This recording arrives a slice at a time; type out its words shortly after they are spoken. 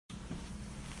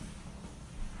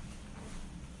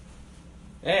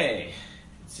Hey,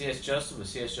 it's CS Joseph with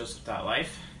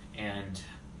csjoseph.life, and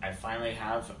I finally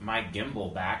have my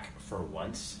gimbal back for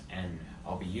once, and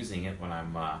I'll be using it when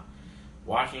I'm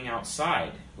walking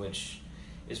outside, which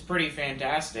is pretty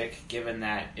fantastic given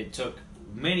that it took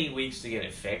many weeks to get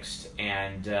it fixed,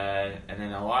 and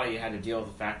then a lot of you had to deal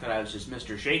with the fact that I was just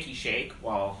Mr. Shaky Shake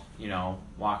while,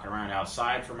 walking around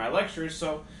outside for my lectures,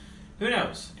 so who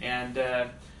knows? And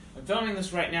I'm filming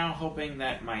this right now hoping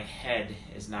that my head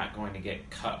is not going to get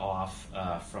cut off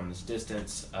from this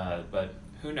distance, but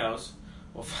who knows?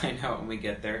 We'll find out when we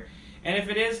get there. And if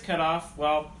it is cut off,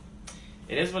 well,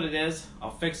 it is what it is.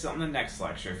 I'll fix it on the next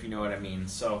lecture, if you know what I mean.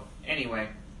 So, anyway,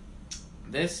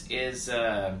 this is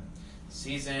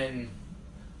season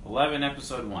 11,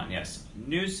 episode 1. Yes,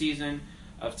 new season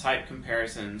of type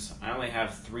comparisons. I only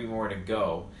have 3 more to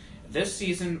go. This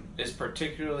season is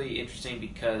particularly interesting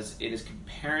because it is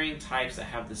comparing types that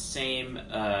have the same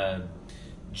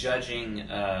judging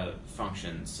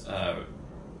functions,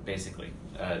 basically.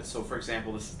 So, for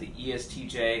example, this is the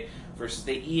ESTJ versus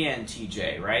the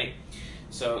ENTJ, right?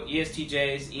 So,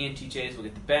 ESTJs, ENTJs will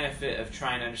get the benefit of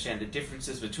trying to understand the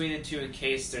differences between the two in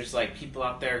case there's people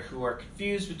out there who are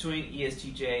confused between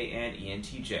ESTJ and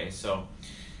ENTJ. So,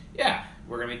 yeah,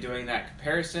 we're going to be doing that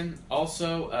comparison.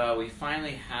 Also, we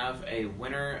finally have a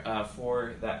winner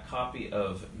for that copy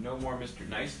of No More Mr.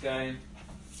 Nice Guy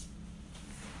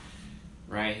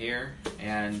right here.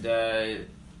 And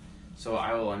so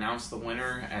I will announce the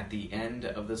winner at the end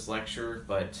of this lecture,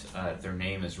 but their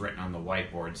name is written on the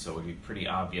whiteboard, so it would be pretty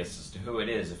obvious as to who it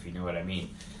is, if you know what I mean.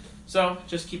 So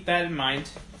just keep that in mind.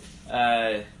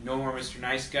 No More Mr.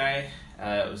 Nice Guy.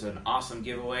 It was an awesome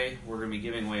giveaway. We're going to be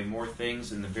giving away more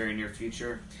things in the very near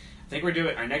future. I think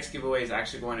our next giveaway is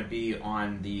actually going to be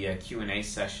on the Q&A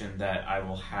session that I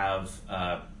will have,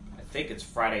 I think it's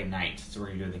Friday night, so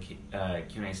we're going to do the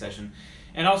Q&A session.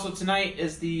 And also tonight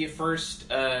is the first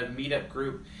meetup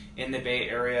group in the Bay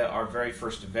Area, our very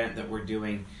first event that we're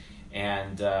doing.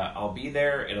 And I'll be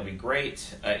there. It'll be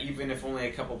great, even if only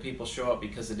a couple people show up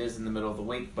because it is in the middle of the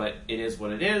week, but it is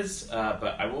what it is.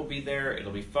 But I will be there.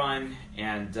 It'll be fun,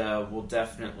 and we'll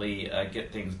definitely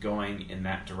get things going in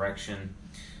that direction.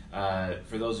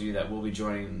 For those of you that will be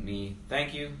joining me,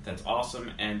 thank you. That's awesome.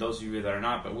 And those of you that are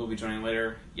not but will be joining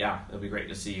later, yeah, it'll be great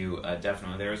to see you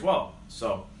definitely there as well.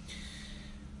 So,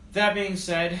 that being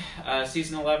said,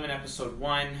 Season 11, Episode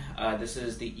 1, this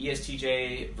is the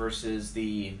ESTJ versus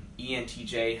the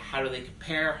ENTJ. How do they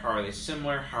compare? How are they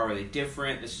similar? How are they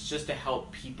different? This is just to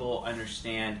help people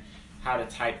understand how to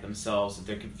type themselves if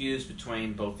they're confused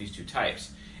between both these two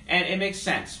types. And it makes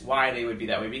sense why they would be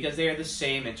that way, because they are the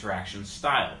same interaction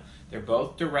style. They're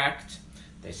both direct.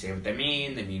 They say what they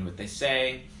mean what they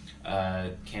say,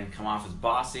 can come off as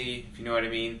bossy, if you know what I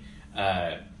mean.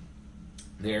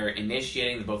 They're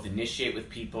initiating. They both initiate with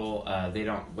people. They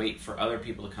don't wait for other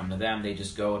people to come to them. They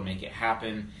just go and make it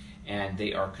happen. And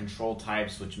they are control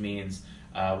types, which means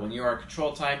when you are a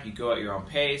control type, you go at your own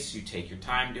pace. You take your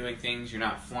time doing things. You're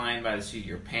not flying by the seat of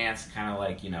your pants, kind of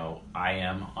like, I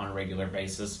am on a regular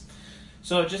basis.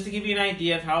 So just to give you an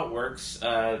idea of how it works,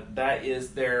 that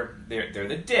is they're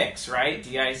the DICs, right?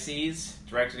 DICs,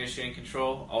 direct initiating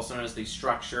control, also known as the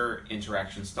structure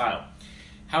interaction style.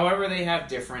 However, they have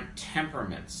different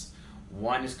temperaments.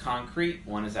 One is concrete,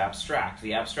 one is abstract.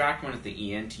 The abstract one is the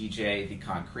ENTJ, the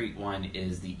concrete one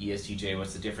is the ESTJ.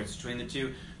 What's the difference between the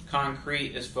two?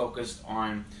 Concrete is focused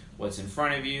on what's in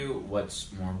front of you, what's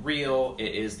more real.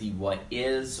 It is the what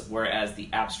is, whereas the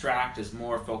abstract is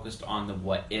more focused on the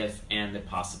what if and the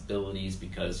possibilities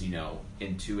because,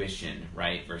 intuition,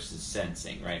 right, versus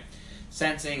sensing, right?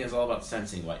 Sensing is all about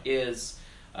sensing what is.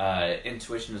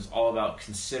 Intuition is all about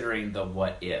considering the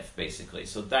what if, basically.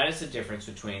 So that is the difference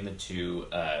between the two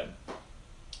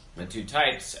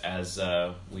types as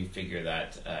we figure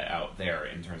that out there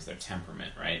in terms of their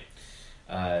temperament, right?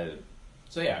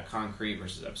 So yeah, concrete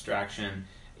versus abstraction.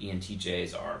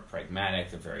 ENTJs are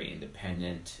pragmatic. They're very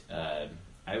independent.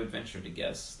 I would venture to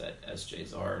guess that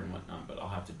SJs are and whatnot, but I'll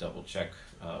have to double check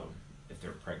if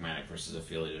they're pragmatic versus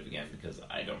affiliative again because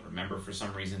I don't remember for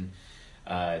some reason.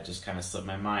 It just kind of slipped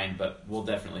my mind, but we'll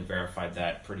definitely verify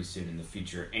that pretty soon in the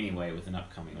future anyway with an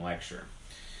upcoming lecture.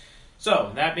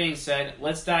 So, that being said,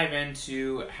 let's dive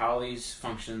into how these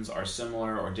functions are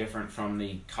similar or different from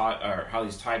or how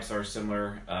these types are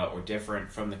similar or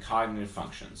different from the cognitive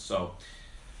functions. So,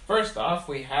 first off,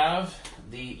 we have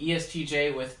the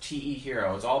ESTJ with TE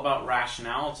Hero. It's all about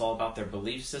rationale. It's all about their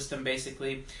belief system,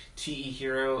 basically. TE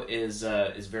Hero is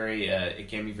very. It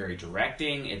can be very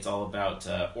directing. It's all about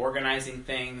organizing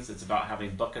things. It's about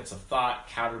having buckets of thought,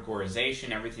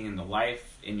 categorization. Everything in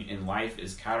life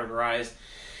is categorized.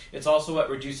 It's also what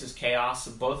reduces chaos.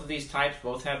 So both of these types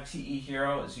both have TE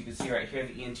Hero, as you can see right here,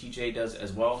 the ENTJ does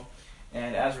as well.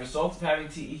 And as a result of having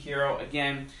TE Hero,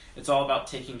 again, it's all about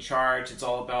taking charge. It's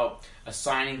all about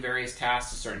assigning various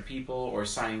tasks to certain people, or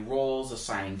assigning roles,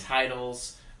 assigning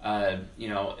titles.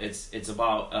 It's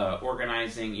about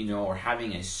organizing, or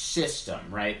having a system,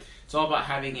 right? It's all about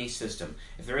having a system.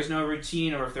 If there is no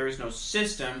routine, or if there is no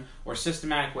system or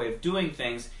systematic way of doing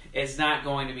things, it's not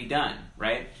going to be done,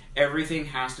 right? Everything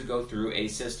has to go through a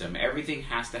system. Everything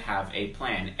has to have a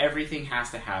plan. Everything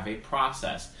has to have a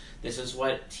process. This is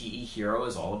what TE Hero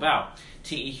is all about.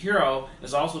 TE Hero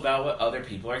is also about what other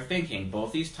people are thinking.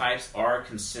 Both these types are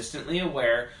consistently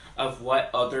aware of what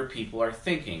other people are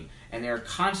thinking, and they're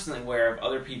constantly aware of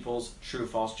other people's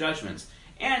true-false judgments.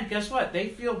 And guess what? They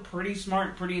feel pretty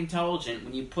smart, pretty intelligent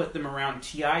when you put them around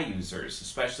TI users,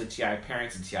 especially TI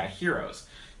parents and TI heroes.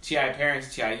 TI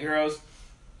parents, TI heroes,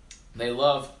 they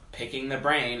love picking the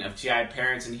brain of TI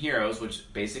parents and heroes,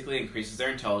 which basically increases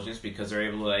their intelligence because they're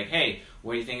able to like, hey,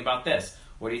 what do you think about this?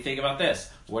 What do you think about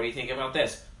this? What do you think about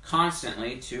this?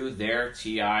 Constantly to their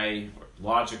TI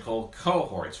logical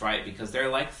cohorts, right? Because they're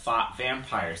like thought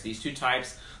vampires. These two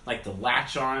types like to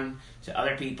latch on to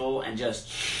other people and just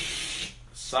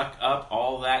suck up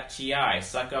all that TI,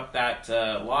 suck up that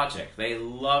logic. They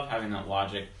love having that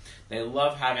logic. They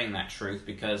love having that truth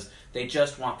because they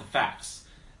just want the facts.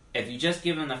 If you just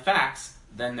give them the facts,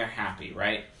 then they're happy,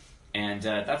 right? And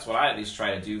that's what I at least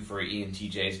try to do for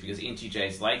ENTJs, because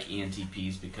ENTJs like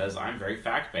ENTPs because I'm very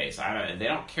fact-based. They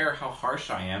don't care how harsh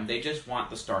I am. They just want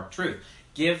the stark truth.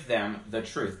 Give them the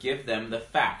truth. Give them the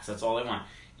facts. That's all they want.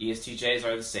 ESTJs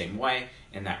are the same way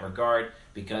in that regard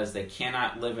because they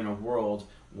cannot live in a world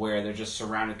where they're just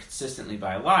surrounded consistently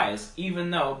by lies,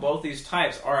 even though both these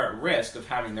types are at risk of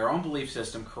having their own belief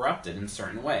system corrupted in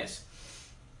certain ways.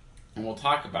 And we'll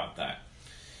talk about that.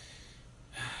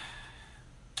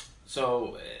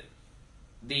 So,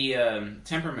 the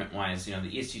temperament-wise, the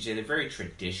ESTJ, they're very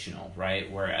traditional, right?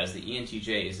 Whereas the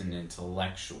ENTJ is an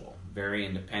intellectual, very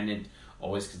independent,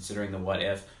 always considering the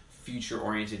what-if,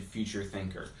 future-oriented, future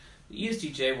thinker. The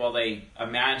ESTJ, while they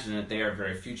imagine that they are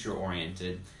very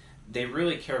future-oriented, they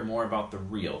really care more about the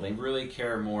real. They really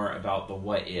care more about the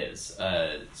what is.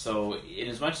 So in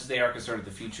as much as they are concerned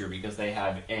with the future, because they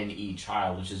have NE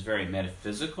child, which is very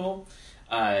metaphysical,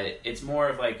 it's more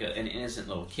of like an innocent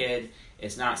little kid.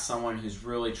 It's not someone who's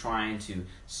really trying to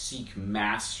seek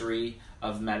mastery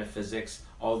of metaphysics,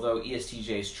 although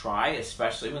ESTJs try,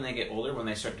 especially when they get older, when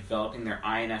they start developing their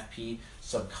INFP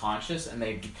subconscious, and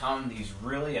they become these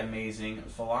really amazing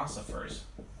philosophers.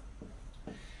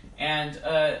 And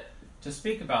to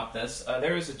speak about this,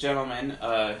 there was a gentleman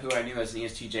who I knew as an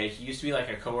ESTJ. He used to be like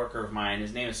a coworker of mine.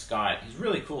 His name is Scott. He's a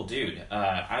really cool dude.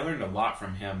 I learned a lot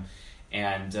from him,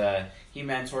 and he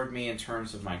mentored me in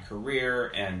terms of my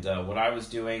career and what I was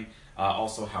doing,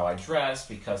 also how I dressed,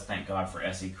 because thank God for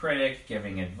SE Critic,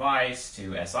 giving advice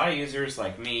to SI users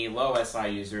like me, low SI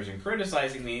users, and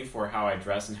criticizing me for how I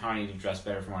dress and how I need to dress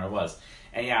better from what I was.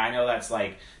 And yeah, I know that's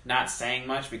like not saying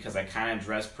much because I kind of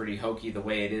dress pretty hokey the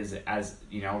way it is as,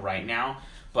 right now.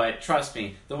 But trust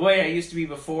me, the way I used to be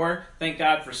before, thank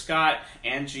God for Scott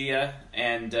and Gia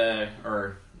and,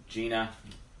 or Gina.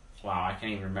 Wow, I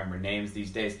can't even remember names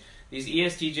these days. These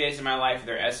ESTJs in my life,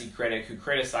 they're SE Critic who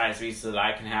criticize me so that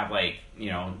I can have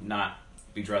not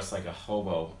be dressed like a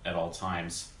hobo at all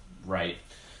times, right?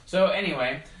 So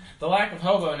anyway, the lack of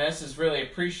hobo-ness is really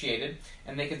appreciated,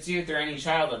 and they can see with their any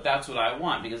child that that's what I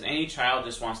want, because any child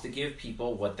just wants to give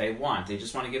people what they want. They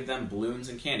just want to give them balloons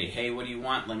and candy. Hey, what do you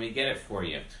want? Let me get it for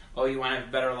you. Oh, you want to have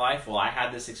a better life? Well, I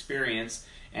had this experience,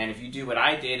 and if you do what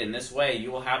I did in this way,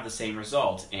 you will have the same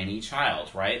result. Any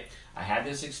child, right? I had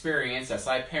this experience,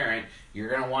 SI parent, you're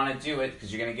going to want to do it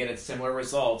because you're going to get a similar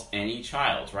result, any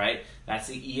child, right? That's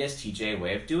the ESTJ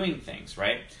way of doing things,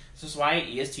 right? This is why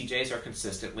ESTJs are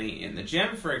consistently in the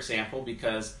gym, for example,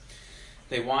 because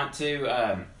they want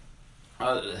to,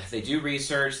 they do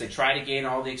research, they try to gain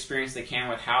all the experience they can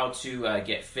with how to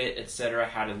get fit, etc.,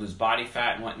 how to lose body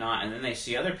fat and whatnot, and then they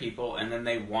see other people, and then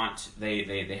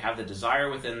they have the desire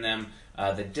within them,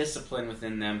 the discipline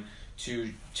within them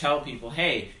to tell people,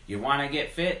 hey, you want to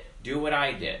get fit? Do what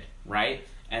I did, right?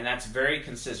 And that's very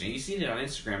consistent. You see it on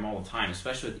Instagram all the time,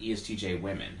 especially with ESTJ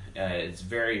women. It's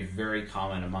very, very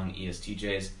common among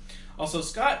ESTJs. Also,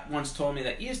 Scott once told me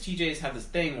that ESTJs have this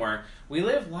thing where we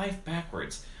live life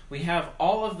backwards. We have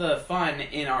all of the fun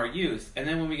in our youth, and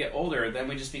then when we get older, then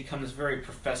we just become this very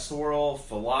professorial,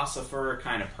 philosopher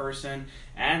kind of person.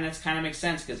 And that kind of makes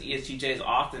sense because ESTJs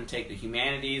often take the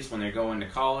humanities when they're going to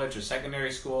college or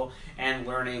secondary school and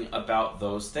learning about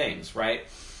those things, right?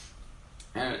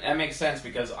 And that makes sense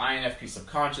because INFP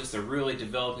subconscious, they're really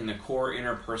developing the core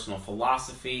interpersonal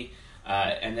philosophy,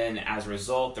 and then as a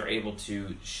result, they're able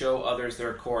to show others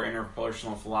their core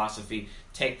interpersonal philosophy,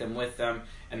 take them with them,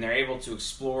 and they're able to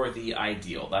explore the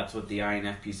ideal. That's what the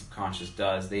INFP subconscious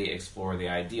does. They explore the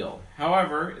ideal.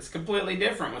 However, it's completely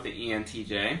different with the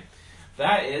ENTJ.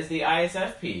 That is the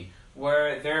ISFP,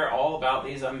 where they're all about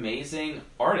these amazing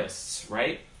artists,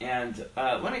 right? And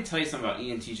let me tell you something about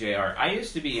ENTJ art. I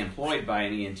used to be employed by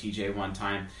an ENTJ one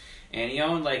time, and he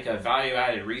owned like a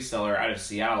value-added reseller out of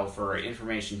Seattle for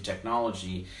information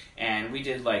technology, and we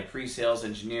did like pre-sales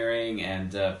engineering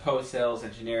and post-sales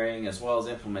engineering, as well as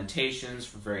implementations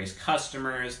for various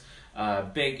customers,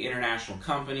 big international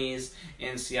companies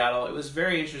in Seattle. It was a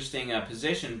very interesting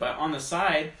position, but on the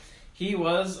side, he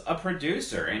was a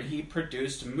producer, and he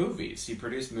produced movies.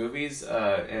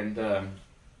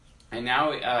 And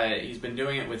now he's been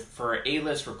doing it for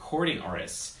A-list recording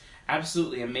artists.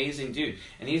 Absolutely amazing dude.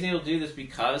 And he's able to do this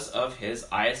because of his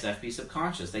ISFP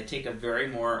subconscious. They take a very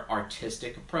more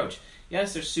artistic approach.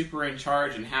 Yes, they're super in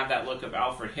charge and have that look of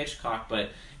Alfred Hitchcock, but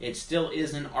it still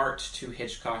is an art to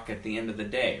Hitchcock at the end of the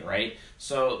day, right?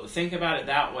 So think about it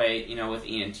that way, with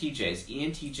ENTJs.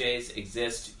 ENTJs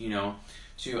exist,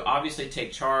 to obviously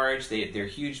take charge. They're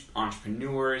huge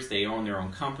entrepreneurs. They own their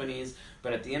own companies.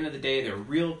 But at the end of the day, their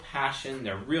real passion,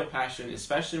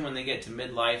 especially when they get to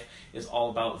midlife, is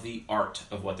all about the art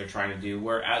of what they're trying to do.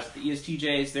 Whereas the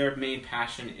ESTJs, their main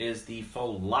passion is the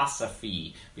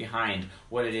philosophy behind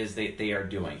what it is they are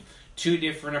doing. Two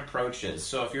different approaches.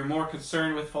 So if you're more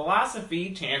concerned with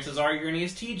philosophy, chances are you're an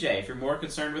ESTJ. If you're more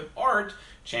concerned with art,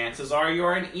 chances are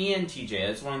you're an ENTJ.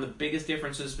 That's one of the biggest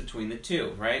differences between the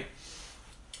two, right?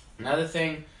 Another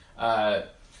thing,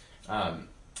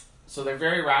 so they're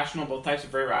very rational. Both types are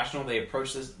very rational. They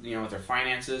approach this, with their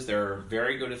finances. They're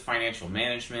very good at financial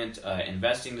management,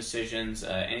 investing decisions,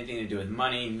 anything to do with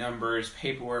money, numbers,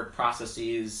 paperwork,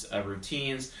 processes,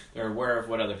 routines. They're aware of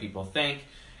what other people think,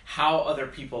 how other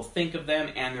people think of them,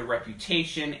 and their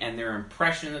reputation and their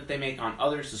impression that they make on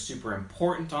others is super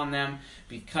important on them,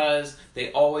 because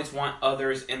they always want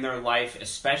others in their life,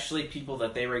 especially people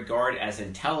that they regard as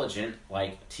intelligent,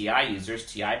 like TI users,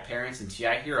 TI parents, and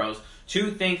TI heroes,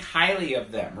 to think highly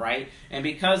of them, right? And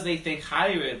because they think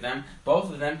highly of them,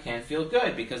 both of them can feel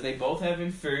good, because they both have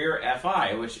inferior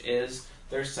FI, which is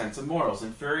their sense of morals.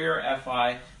 Inferior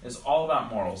FI is all about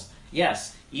morals.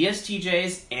 Yes,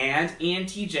 ESTJs and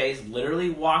ENTJs literally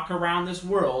walk around this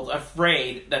world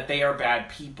afraid that they are bad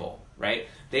people, right?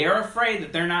 They are afraid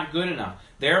that they're not good enough.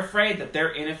 They're afraid that they're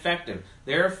ineffective.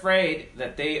 They're afraid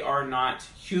that they are not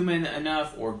human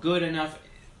enough or good enough.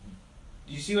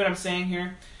 Do you see what I'm saying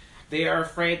here? They are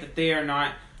afraid that they are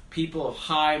not people of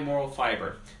high moral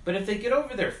fiber. But if they get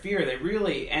over their fear, they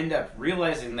really end up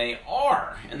realizing they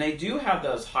are. And they do have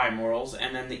those high morals,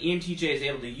 and then the ENTJ is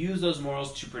able to use those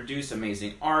morals to produce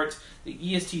amazing art. The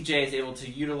ESTJ is able to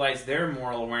utilize their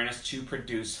moral awareness to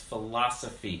produce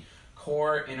philosophy.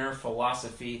 Core inner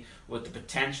philosophy with the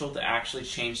potential to actually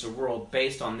change the world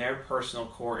based on their personal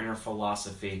core inner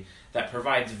philosophy that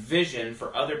provides vision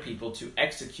for other people to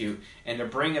execute and to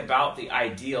bring about the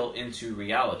ideal into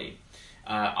reality.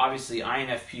 Obviously,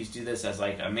 INFPs do this as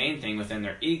like a main thing within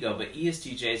their ego, but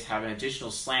ESTJs have an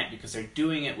additional slant because they're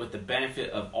doing it with the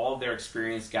benefit of all of their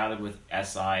experience gathered with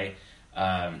SI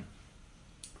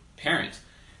parent.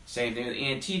 Same thing with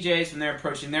ENTJs when they're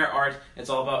approaching their art. It's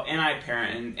all about NI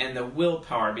parent and the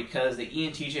willpower, because the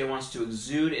ENTJ wants to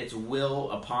exude its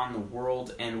will upon the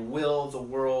world and will the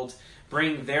world,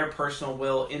 bring their personal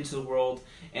will into the world,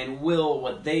 and will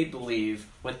what they believe,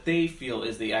 what they feel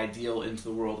is the ideal into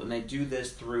the world. And they do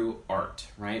this through art,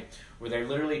 right? Where they're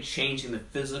literally changing the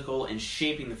physical and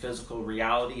shaping the physical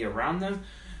reality around them,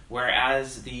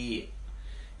 whereas the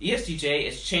ESTJ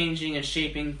is changing and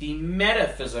shaping the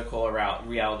metaphysical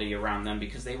reality around them,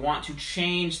 because they want to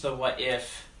change the what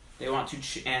if,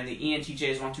 and the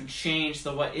ENTJs want to change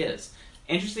the what is.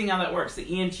 Interesting how that works. The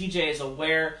ENTJ is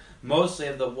aware mostly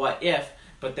of the what if,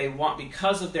 but they want,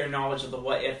 because of their knowledge of the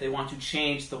what if, they want to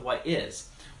change the what is.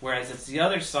 Whereas it's the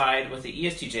other side with the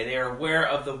ESTJ. They are aware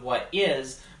of the what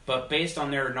is, but based on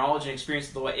their knowledge and experience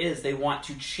of the what is, they want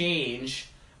to change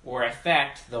or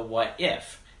affect the what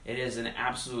if. It is an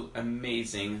absolute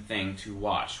amazing thing to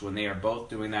watch when they are both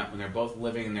doing that, when they're both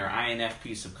living in their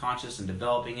INFP subconscious and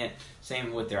developing it.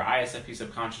 Same with their ISFP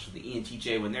subconscious with the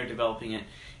ENTJ when they're developing it.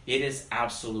 It is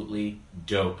absolutely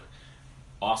dope.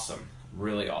 Awesome.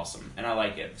 Really awesome. And I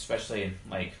like it, especially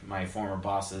like my former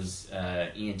boss's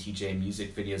ENTJ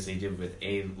music videos they did with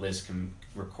A-list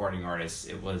recording artists.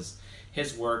 It was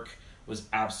his work was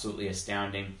absolutely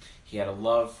astounding. He had a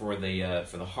love for the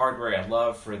hardware, a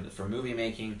love for movie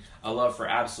making, a love for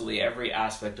absolutely every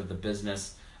aspect of the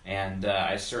business, and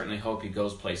I certainly hope he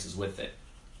goes places with it.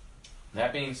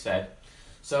 That being said,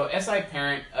 so SI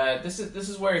Parent, this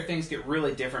is where things get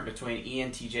really different between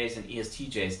ENTJs and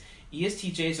ESTJs.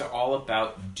 ESTJs are all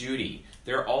about duty.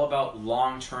 They're all about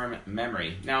long-term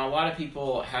memory. Now, a lot of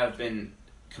people have been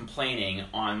complaining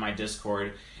on my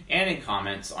Discord and in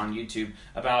comments on YouTube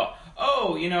about,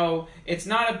 oh, it's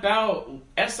not about,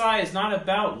 SI is not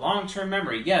about long-term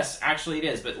memory. Yes, actually it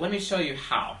is, but let me show you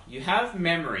how. You have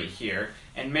memory here,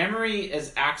 and memory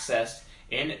is accessed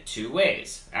in 2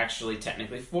 ways. Actually,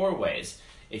 technically 4 ways.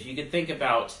 If you could think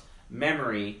about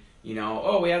memory, we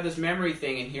have this memory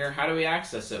thing in here. How do we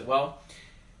access it? Well,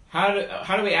 how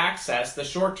do we access the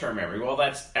short-term memory? Well,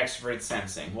 that's extroverted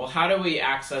sensing. Well, how do we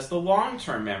access the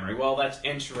long-term memory? Well, that's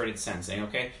introverted sensing,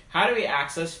 okay? How do we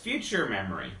access future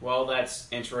memory? Well, that's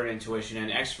introverted intuition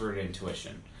and extroverted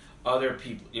intuition. Other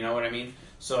people, you know what I mean?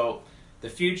 So the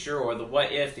future, or the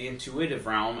what if, the intuitive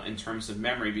realm in terms of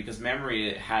memory, because memory,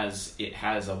 it has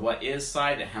a what is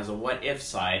side, it has a what if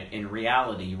side in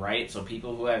reality, right? So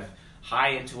people who have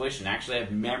high intuition actually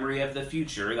have memory of the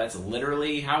future. That's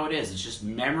literally how it is. It's just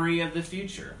memory of the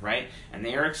future, right? And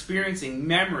they are experiencing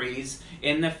memories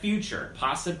in the future,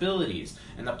 possibilities.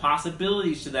 And the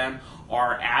possibilities to them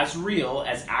are as real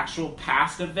as actual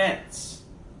past events,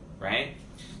 right?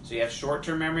 So you have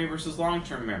short-term memory versus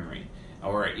long-term memory.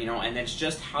 And it's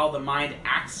just how the mind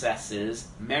accesses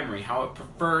memory, how it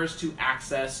prefers to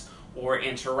access or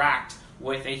interact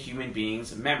with a human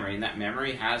being's memory. And that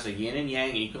memory has a yin and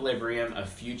yang equilibrium of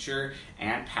future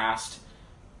and past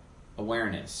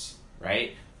awareness,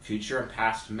 right? Future and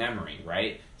past memory,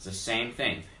 right? It's the same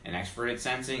thing. And extroverted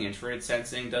sensing, introverted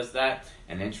sensing does that,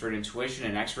 and introverted intuition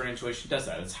and extroverted intuition does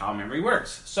that. That's how memory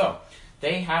works. So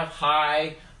they have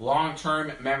high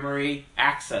long-term memory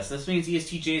access. This means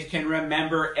ESTJs can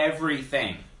remember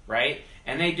everything, right?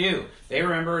 And they do. They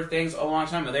remember things a long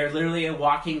time ago. They're literally a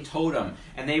walking totem,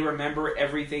 and they remember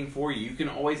everything for you. You can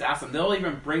always ask them. They'll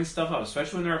even bring stuff up,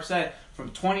 especially when they're upset,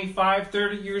 from 25,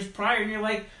 30 years prior, and you're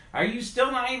like, are you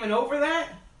still not even over that?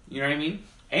 You know what I mean?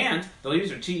 And they'll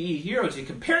use their TE hero to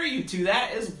compare you to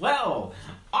that as well.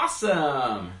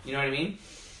 Awesome! You know what I mean?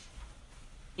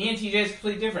 ENTJ is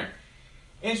completely different.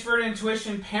 Introverted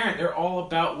intuition, parent, they're all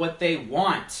about what they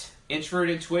want.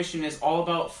 Introverted intuition is all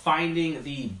about finding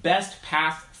the best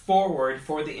path forward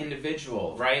for the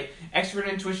individual, right?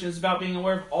 Extroverted intuition is about being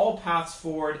aware of all paths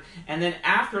forward, and then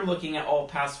after looking at all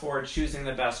paths forward, choosing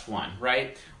the best one,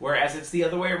 right? Whereas it's the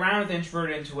other way around with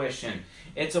introverted intuition.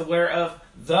 It's aware of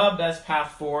the best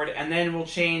path forward, and then will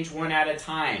change one at a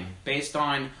time based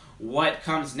on what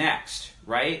comes next,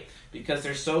 right? Because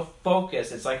they're so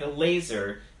focused, it's like a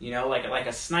laser, like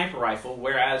a sniper rifle,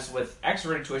 whereas with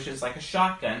extroverted intuition, it's like a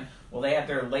shotgun. Well, they have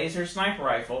their laser sniper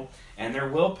rifle, and their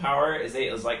willpower is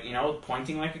like,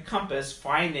 pointing like a compass,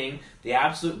 finding the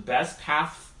absolute best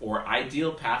path or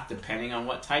ideal path, depending on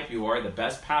what type you are, the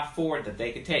best path forward that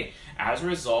they could take. As a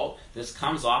result, this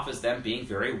comes off as them being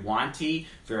very wanty,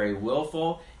 very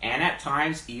willful, and at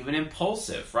times even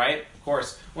impulsive, right? Of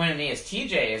course, when an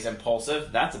ESTJ is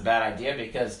impulsive, that's a bad idea,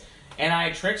 because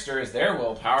NI Trickster is their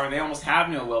willpower, and they almost have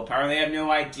no willpower. They have no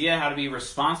idea how to be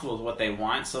responsible with what they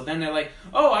want. So then they're like,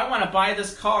 oh, I want to buy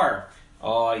this car.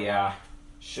 Oh, yeah,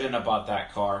 shouldn't have bought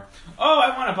that car. Oh,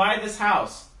 I want to buy this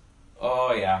house.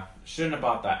 Oh, yeah, shouldn't have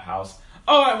bought that house.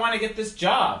 Oh, I want to get this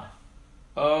job.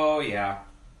 Oh, yeah,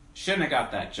 shouldn't have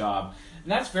got that job.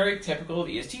 And that's very typical of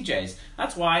ESTJs.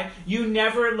 That's why you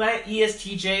never let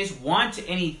ESTJs want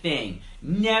anything.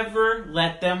 Never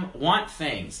let them want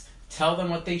things. Tell them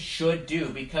what they should do,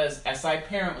 because SI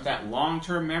Parent, with that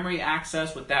long-term memory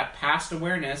access, with that past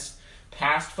awareness,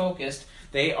 past focused,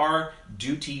 they are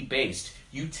duty-based.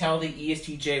 You tell the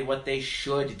ESTJ what they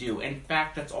should do. In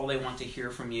fact, that's all they want to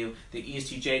hear from you. The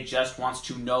ESTJ just wants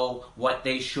to know what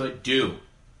they should do.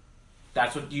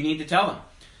 That's what you need to tell them.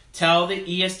 Tell the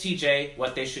ESTJ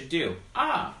what they should do.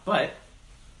 But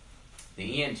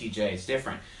the ENTJ is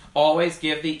different. Always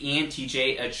give the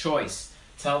ENTJ a choice.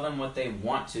 Tell them what they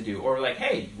want to do. Or like,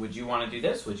 hey, would you want to do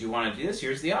this? Would you want to do this?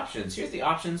 Here's the options. Here's the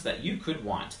options that you could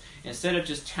want. Instead of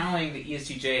just telling the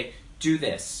ESTJ, do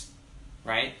this,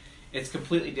 right? It's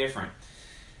completely different.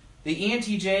 The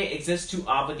ENTJ exists to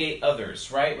obligate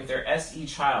others, right? With their SE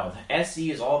child. SE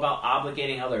is all about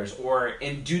obligating others, or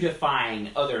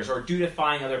indutifying others, or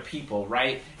dutifying other people,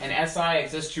 right? And SI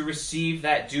exists to receive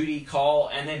that duty call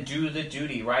and then do the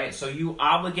duty, right? So you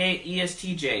obligate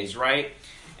ESTJs, right?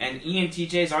 And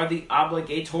ENTJs are the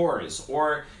obligators,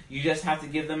 or you just have to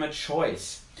give them a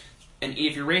choice. And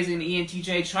if you're raising an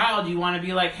ENTJ child, you want to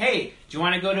be like, hey, do you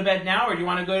want to go to bed now or do you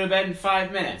want to go to bed in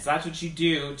 5 minutes? That's what you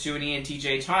do to an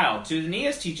ENTJ child. To an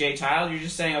ESTJ child, you're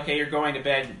just saying, okay, you're going to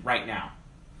bed right now.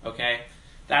 Okay?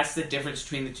 That's the difference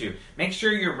between the two. Make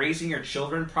sure you're raising your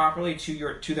children properly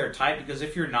to their type, because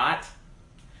if you're not,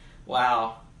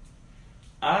 well,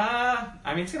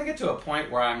 it's going to get to a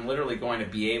point where I'm literally going to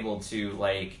be able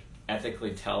to,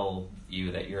 ethically tell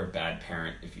you that you're a bad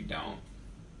parent if you don't.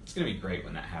 It's going to be great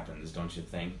when that happens, don't you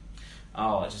think?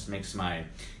 Oh, it just makes my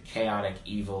chaotic,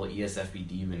 evil ESFP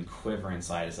demon quiver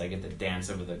inside as I get to dance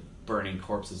over the burning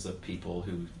corpses of people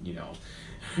who,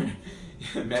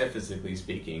 metaphysically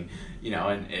speaking,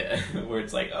 and where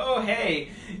it's like, oh, hey,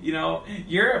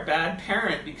 you're a bad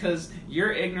parent because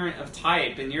you're ignorant of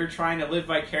type and you're trying to live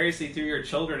vicariously through your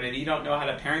children and you don't know how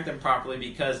to parent them properly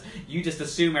because you just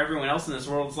assume everyone else in this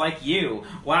world is like you.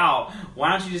 Wow,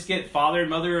 why don't you just get Father and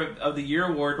Mother of the Year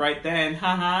award right then?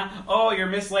 Haha. Oh, you're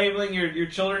mislabeling your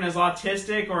children as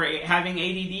autistic or having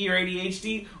ADD or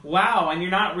ADHD? Wow, and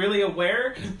you're not really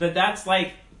aware that that's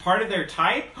part of their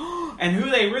type and who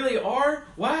they really are?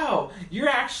 Wow, you're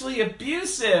actually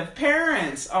abusive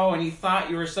parents. Oh, and you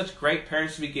thought you were such great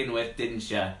parents to begin with, didn't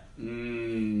you?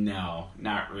 No,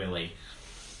 not really.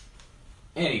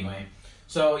 Anyway,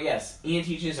 so yes,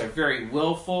 ENTJs are very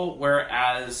willful,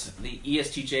 whereas the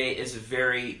ESTJ is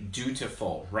very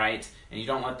dutiful, right? And you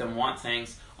don't let them want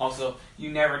things. Also,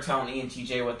 you never tell an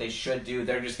ENTJ what they should do.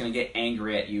 They're just going to get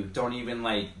angry at you. Don't even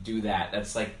do that.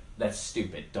 That's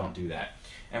stupid. Don't do that.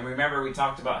 And remember, we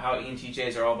talked about how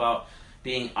ENTJs are all about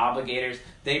being obligators.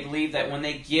 They believe that when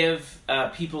they give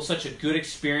people such a good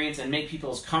experience and make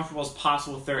people as comfortable as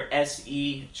possible with their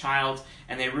SE child,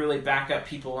 and they really back up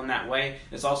people in that way,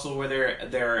 it's also where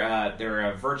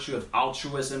their virtue of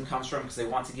altruism comes from, because they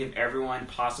want to give everyone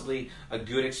possibly a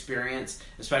good experience,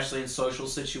 especially in social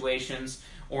situations,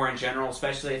 or in general,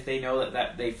 especially if they know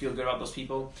that they feel good about those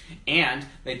people. And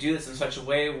they do this in such a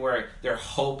way where they're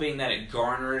hoping that it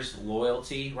garners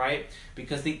loyalty, right?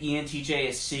 Because the ENTJ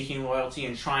is seeking loyalty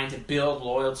and trying to build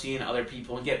loyalty in other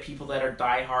people and get people that are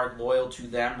diehard loyal to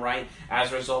them, right?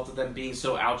 As a result of them being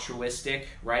so altruistic,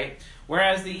 right?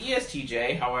 Whereas the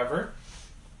ESTJ, however,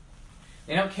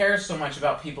 they don't care so much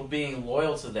about people being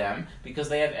loyal to them because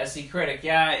they have SE critic.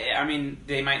 Yeah,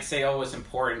 they might say, oh, it's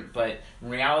important, but in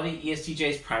reality,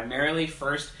 ESTJs primarily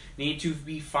first need to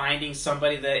be finding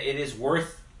somebody that it is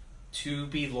worth to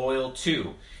be loyal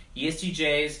to.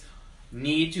 ESTJs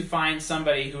need to find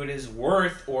somebody who it is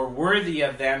worth or worthy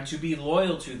of them to be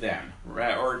loyal to them,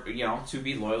 right? Or, to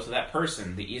be loyal to that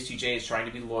person. The ESTJ is trying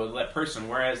to be loyal to that person,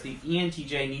 whereas the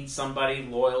ENTJ needs somebody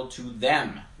loyal to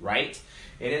them, right?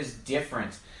 It is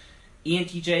different.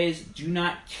 ENTJs do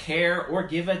not care or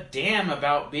give a damn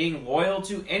about being loyal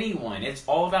to anyone. It's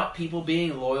all about people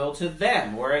being loyal to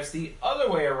them. Whereas the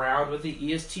other way around with the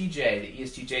ESTJ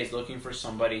is looking for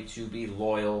somebody to be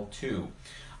loyal to.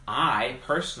 I,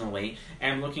 personally,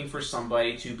 am looking for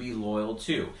somebody to be loyal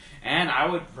to. And I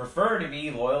would prefer to be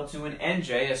loyal to an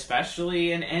NJ,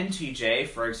 especially an NTJ,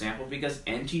 for example, because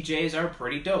NTJs are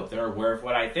pretty dope. They're aware of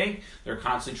what I think. They're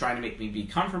constantly trying to make me be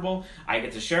comfortable. I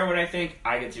get to share what I think.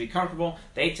 I get to be comfortable.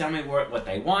 They tell me what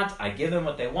they want. I give them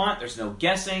what they want. There's no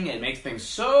guessing. It makes things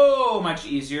so much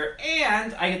easier.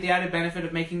 And I get the added benefit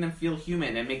of making them feel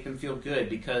human and make them feel good,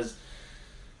 because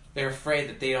they're afraid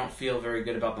that they don't feel very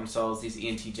good about themselves, these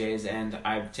ENTJs, and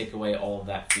I take away all of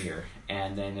that fear.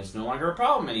 And then it's no longer a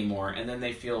problem anymore. And then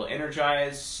they feel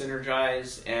energized,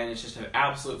 synergized, and it's just an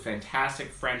absolute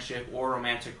fantastic friendship or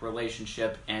romantic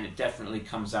relationship, and it definitely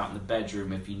comes out in the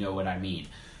bedroom, if you know what I mean.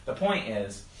 The point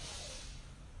is,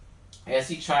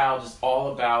 SE Child is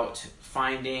all about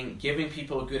giving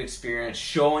people a good experience,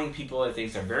 showing people that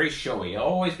things are very showy,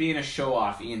 always being a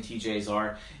show-off, ENTJs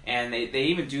are, and they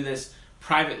even do this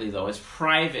privately, though. It's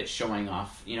private showing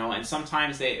off, and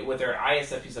sometimes with their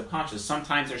ISFP subconscious,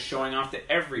 sometimes they're showing off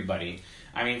to everybody.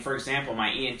 For example, my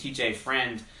ENTJ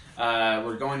friend,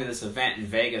 we're going to this event in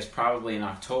Vegas probably in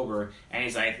October, and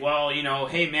he's like, well,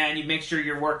 hey man, you make sure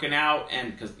you're working out,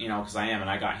 and because I am, and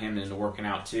I got him into working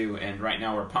out too, and right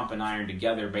now we're pumping iron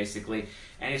together basically,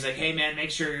 and he's like, hey man, make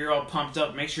sure you're all pumped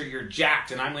up, make sure you're jacked,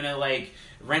 and I'm gonna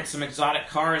rent some exotic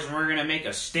cars, and we're gonna make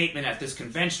a statement at this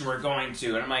convention we're going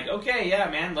to. And I'm like, okay, yeah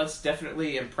man, let's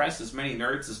definitely impress as many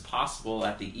nerds as possible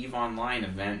at the EVE Online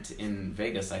event in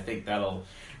Vegas. I think that'll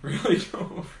really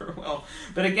go over well.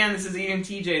 But again, this is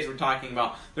ENTJs. we're talking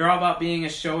about, they're all about being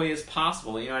as showy as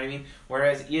possible, you know what I mean?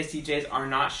 Whereas ESTJs are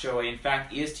not showy. In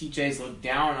fact, ESTJs look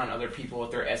down on other people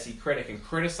with their SE critic and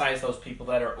criticize those people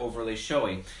that are overly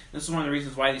showy. This is one of the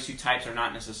reasons why these two types are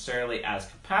not necessarily as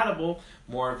compatible,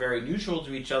 more very neutral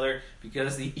to each other,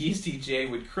 because the ESTJ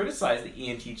would criticize the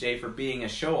ENTJ for being a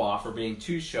show-off or being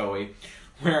too showy,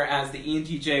 whereas the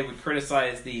ENTJ would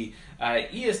criticize the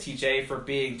ESTJ for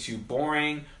being too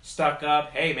boring, stuck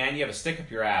up. Hey man, you have a stick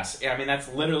up your ass. I mean, that's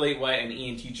literally what an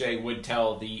ENTJ would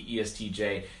tell the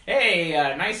ESTJ. Hey,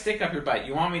 nice stick up your butt.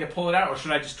 You want me to pull it out, or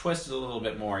should I just twist it a little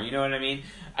bit more? You know what I mean?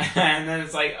 And then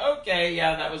it's like, okay,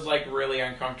 yeah, that was like really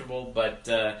uncomfortable, but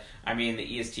I mean,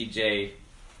 the ESTJ,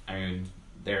 I mean,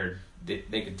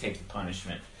 they could take the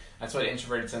punishment. That's what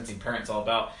introverted sensing parent's all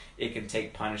about. It can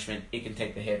take punishment. It can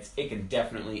take the hits. It can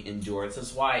definitely endure. This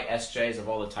is why SJs of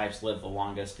all the types live the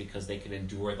longest, because they can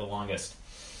endure the longest.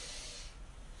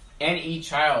 NE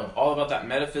child, all about that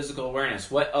metaphysical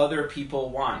awareness, what other people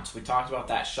want. We talked about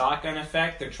that shotgun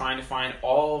effect. They're trying to find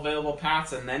all available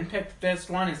paths and then pick the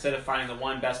best one instead of finding the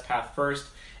one best path first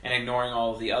and ignoring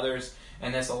all of the others.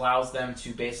 And this allows them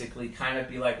to basically kind of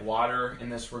be like water in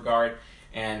this regard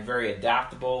and very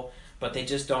adaptable. But they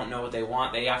just don't know what they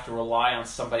want. They have to rely on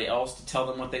somebody else to tell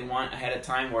them what they want ahead of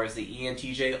time, whereas the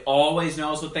ENTJ always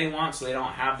knows what they want, so they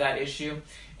don't have that issue.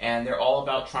 And they're all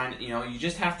about trying to, you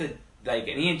just have to, like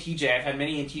an ENTJ, I've had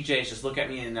many ENTJs just look at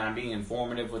me and I'm being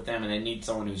informative with them, and they need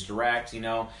someone who's direct, and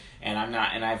I'm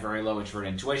not, and I have very low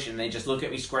introverted intuition. They just look at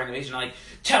me square in the face and like,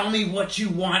 tell me what you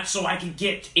want so I can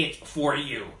get it for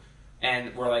you.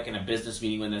 And we're like in a business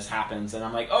meeting when this happens, and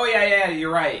I'm like, oh yeah,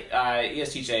 you're right,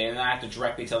 ESTJ, and then I have to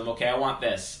directly tell them, okay, I want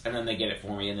this, and then they get it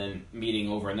for me, and then meeting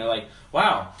over, and they're like,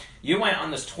 wow, you went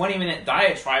on this 20-minute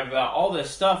diatribe about all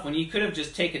this stuff when you could have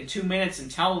just taken 2 minutes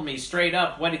and told me straight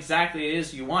up what exactly it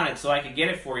is you wanted so I could get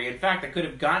it for you. In fact, I could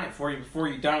have gotten it for you before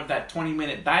you're done with that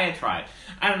 20-minute diatribe.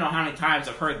 I don't know how many times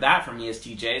I've heard that from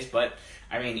ESTJs, but,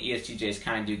 I mean, ESTJs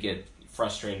kind of do get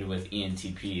frustrated with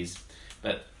ENTPs,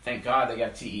 but thank God they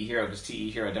got TE Hero, because TE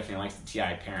Hero definitely likes the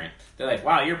TI parent. They're like,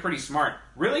 wow, you're pretty smart.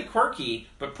 Really quirky,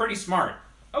 but pretty smart.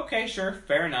 Okay, sure,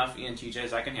 fair enough.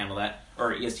 ENTJs, I can handle that.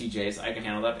 Or ESTJs, I can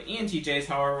handle that. But ENTJs,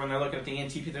 however, when they're looking at the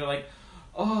ENTP, they're like,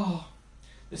 oh,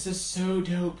 this is so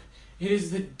dope. It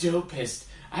is the dopest.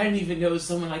 I didn't even know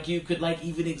someone like you could,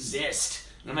 even exist.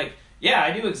 And I'm like, yeah,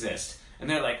 I do exist. And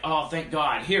they're like, oh, thank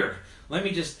God. Here, let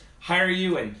me just hire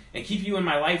you and keep you in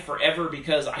my life forever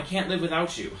because I can't live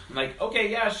without you. I'm like, okay,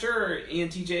 yeah, sure,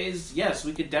 ENTJs, yes,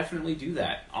 we could definitely do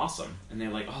that. Awesome. And they're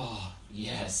like, oh,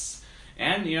 yes.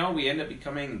 And, we end up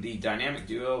becoming the dynamic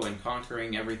duo and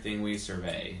conquering everything we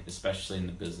survey, especially in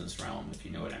the business realm, if you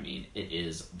know what I mean. It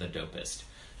is the dopest.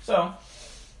 So,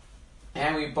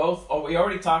 and we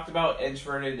already talked about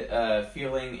introverted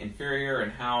feeling inferior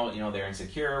and how, they're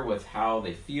insecure with how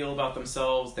they feel about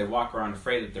themselves. They walk around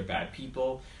afraid that they're bad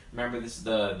people. Remember, this is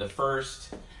the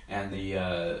first and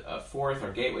the fourth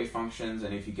are gateway functions,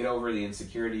 and if you get over the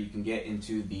insecurity, you can get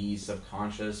into the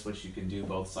subconscious, which you can do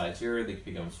both sides here. They can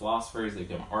become philosophers, they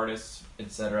become artists,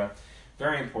 etc.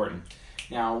 Very important.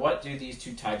 Now, what do these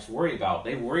two types worry about?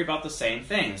 They worry about the same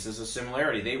things. There's a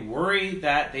similarity. They worry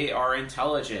that they are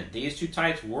intelligent. These two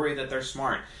types worry that they're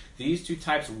smart. These two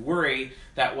types worry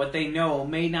that what they know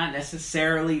may not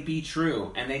necessarily be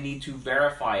true, and they need to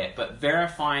verify it. But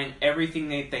verifying everything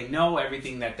that they know,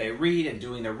 everything that they read, and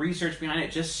doing the research behind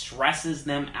it just stresses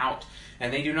them out.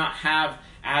 And they do not have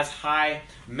as high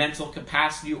mental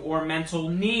capacity or mental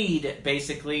need,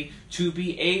 basically, to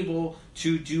be able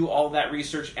to do all that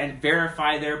research and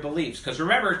verify their beliefs. Because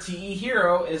remember, TE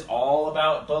Hero is all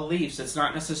about beliefs. It's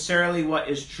not necessarily what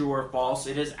is true or false.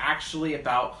 It is actually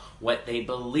about what they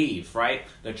believe, right?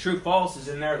 The true false is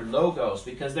in their logos,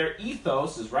 because their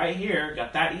ethos is right here.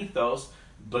 Got that ethos,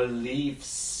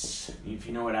 beliefs, if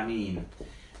you know what I mean.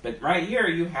 But right here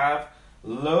you have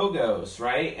logos,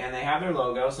 right? And they have their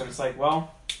logos, and it's like,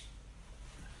 well,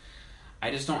 I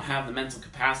just don't have the mental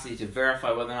capacity to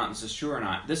verify whether or not this is true or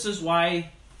not. This is why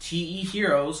TE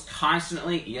Heroes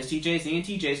constantly, ESTJs,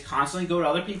 ENTJs, constantly go to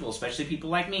other people, especially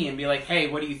people like me, and be like, hey,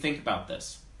 what do you think about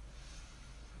this?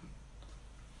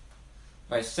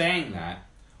 By saying that,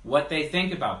 what they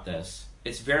think about this,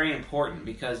 it's very important,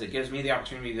 because it gives me the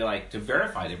opportunity to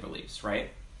verify their beliefs, right?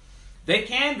 They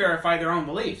can verify their own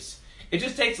beliefs. It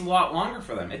just takes a lot longer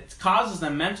for them. It causes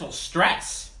them mental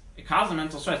stress.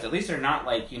 At least they're not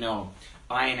like, INFPs,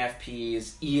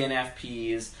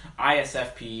 ENFPs,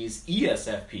 ISFPs,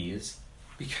 ESFPs,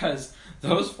 because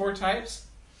those four types,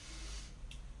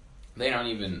 they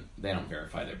don't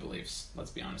verify their beliefs.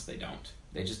 Let's be honest, they don't.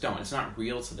 They just don't. It's not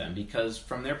real to them because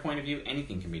from their point of view,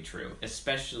 anything can be true,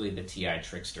 especially the TI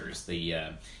tricksters, the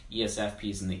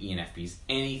ESFPs and the ENFPs.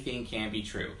 Anything can be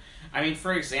true. I mean,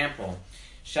 for example,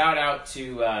 shout out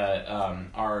to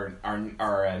our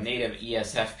native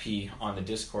ESFP on the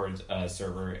Discord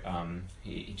server.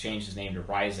 He changed his name to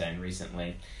Ryzen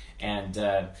recently.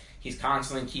 And he's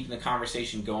constantly keeping the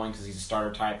conversation going because he's a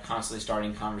starter type, constantly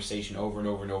starting conversation over and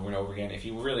over and over and over again. If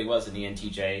he really was an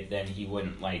ENTJ, then he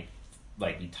wouldn't like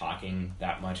be talking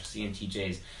that much. Because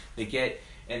ENTJs, they get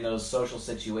in those social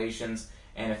situations,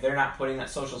 and if they're not putting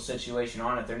that social situation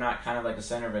on, if they're not kind of like a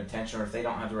center of attention, or if they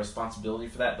don't have the responsibility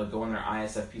for that, they'll go in their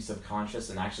ISFP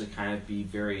subconscious and actually kind of be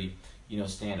very,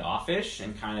 standoffish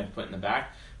and kind of put in the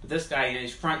back. But this guy,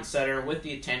 he's front and center with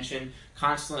the attention,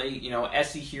 constantly,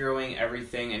 SE heroing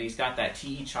everything, and he's got that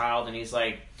TE child, and he's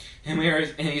like, and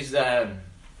he's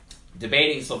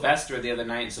debating Sylvester the other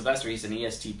night, and Sylvester, he's an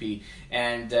ESTP,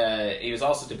 and he was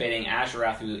also debating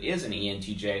Azurath, who is an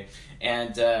ENTJ, and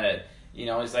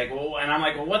he's like, well, and I'm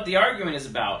like, well, what the argument is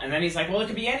about? And then he's like, well, it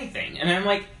could be anything. And I'm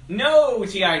like, no,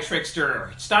 TI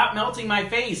trickster, stop melting my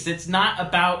face. It's not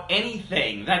about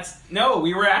anything.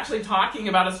 We were actually talking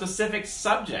about a specific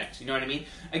subject. You know what I mean?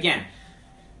 Again,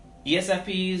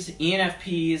 ESFPs,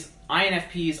 ENFPs,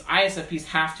 INFPs, ISFPs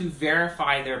have to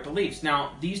verify their beliefs.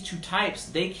 Now, these two types,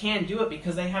 they can do it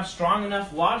because they have strong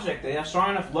enough logic. They have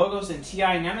strong enough logos and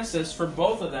TI Nemesis for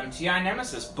both of them, TI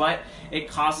Nemesis. But it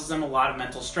causes them a lot of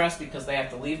mental stress because they have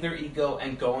to leave their ego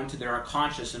and go into their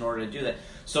unconscious in order to do that.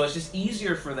 So it's just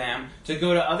easier for them to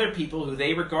go to other people who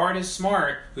they regard as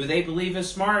smart, who they believe is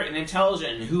smart and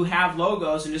intelligent, and who have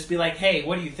logos, and just be like, hey,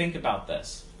 what do you think about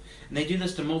this? And they do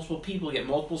this to multiple people, get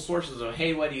multiple sources of,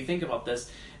 hey, what do you think about this?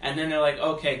 And then they're like,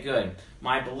 okay, good.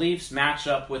 My beliefs match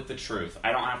up with the truth.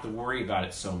 I don't have to worry about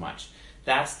it so much.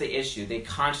 That's the issue. They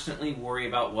constantly worry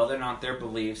about whether or not their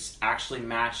beliefs actually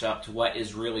match up to what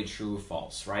is really true or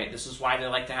false, right? This is why they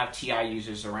like to have TI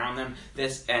users around them.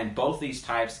 And both these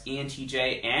types,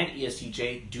 ENTJ and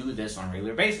ESTJ, do this on a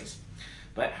regular basis.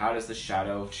 But how does the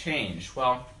shadow change?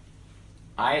 Well,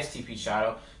 ISTP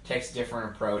shadow takes a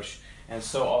different approach, and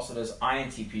so also does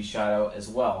INTP shadow as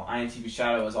well. INTP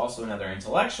shadow is also another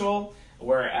intellectual,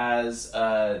 whereas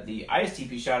the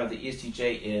ISTP shadow, the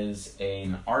ESTJ, is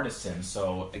an artisan.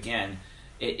 So again,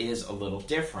 it is a little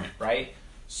different, right?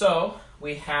 So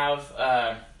we have,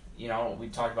 we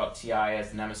talked about TI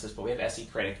as nemesis, but we have SE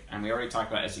critic, and we already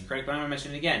talked about SE critic, but I'm going to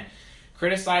mention it again.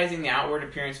 Criticizing the outward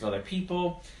appearance of other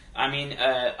people. I mean,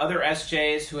 other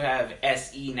SJs who have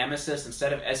SE nemesis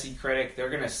instead of SE critic, they're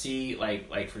going to see,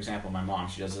 like for example, my mom,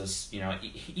 she does this,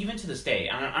 even to this day.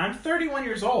 I'm 31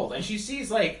 years old, and she sees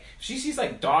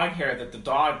dog hair that the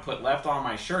dog put left on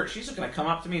my shirt. She's just going to come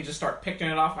up to me and just start picking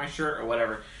it off my shirt or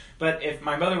whatever. But if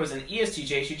my mother was an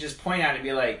ESTJ, she'd just point at it and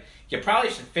be like, you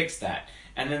probably should fix that.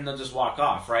 And then they'll just walk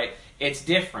off, right? It's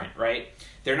different, right?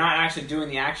 They're not actually doing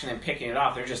the action and picking it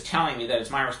off. They're just telling me that it's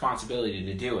my responsibility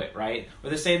to do it, right? Or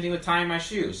the same thing with tying my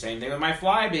shoes. Same thing with my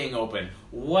fly being open.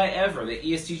 Whatever. The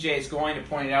ESTJ is going to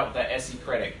point it out with that SE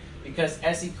critic, because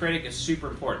SE critic is super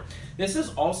important. This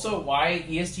is also why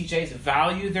ESTJs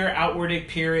value their outward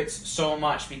appearance so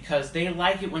much, because they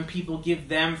like it when people give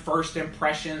them first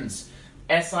impressions.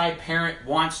 SI parent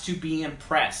wants to be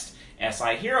impressed.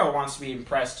 SI hero wants to be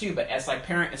impressed too, but SI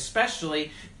parent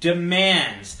especially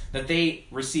demands that they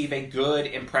receive a good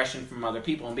impression from other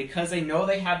people. And because they know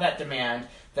they have that demand,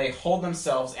 they hold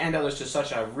themselves and others to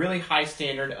such a really high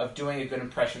standard of doing a good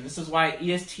impression. This is why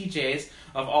ESTJs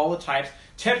of all the types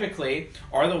typically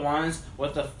are the ones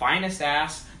with the finest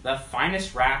ass, the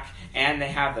finest rack, and they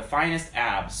have the finest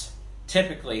abs,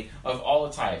 typically, of all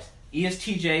the types.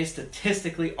 ESTJs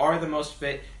statistically are the most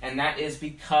fit, and that is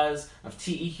because of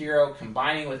TE Hero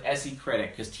combining with SE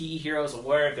Critic, because TE Hero is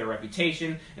aware of their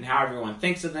reputation and how everyone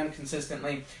thinks of them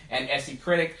consistently, and SE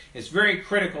Critic is very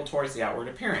critical towards the outward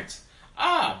appearance.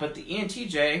 But the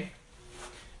ENTJ,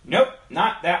 nope,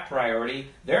 not that priority.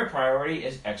 Their priority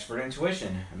is expert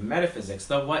intuition, metaphysics,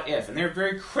 the what if, and they're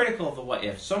very critical of the what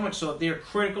if, so much so that they're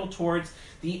critical towards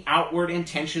the outward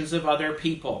intentions of other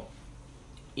people.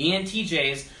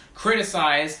 ENTJs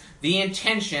criticize the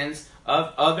intentions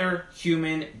of other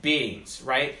human beings,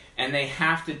 right? And they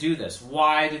have to do this.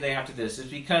 Why do they have to do this? It's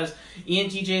because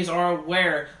ENTJs are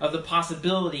aware of the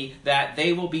possibility that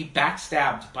they will be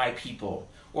backstabbed by people,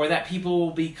 or that people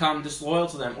will become disloyal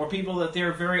to them, or people that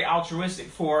they're very altruistic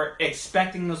for,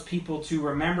 expecting those people to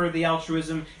remember the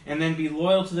altruism and then be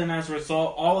loyal to them as a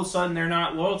result. All of a sudden, they're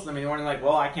not loyal to them anymore, and they're like,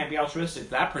 well, I can't be altruistic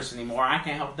to that person anymore. I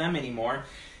can't help them anymore.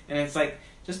 And it's like,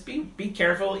 just be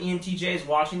careful, ENTJs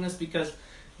watching this, because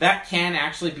that can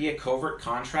actually be a covert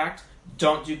contract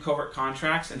don't do covert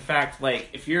contracts. In fact, like,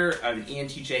 if you're an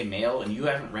ENTJ male and you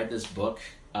haven't read this book,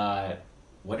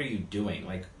 what are you doing?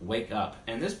 Like, wake up.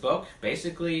 And this book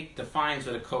basically defines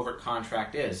what a covert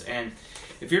contract is. And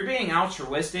if you're being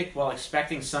altruistic while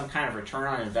expecting some kind of return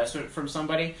on investment from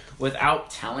somebody without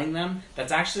telling them,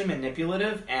 that's actually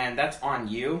manipulative, and that's on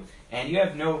you. And you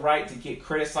have no right to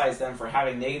criticize them for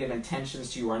having negative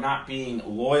intentions to you or not being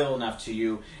loyal enough to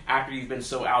you after you've been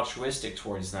so altruistic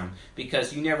towards them,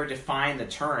 because you never define the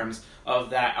terms of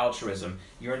that altruism.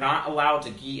 You're not allowed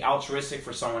to be altruistic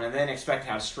for someone and then expect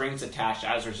to have strings attached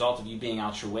as a result of you being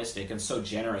altruistic and so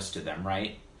generous to them,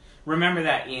 right? Remember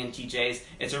that, ENTJs.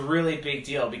 It's a really big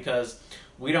deal, because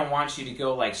we don't want you to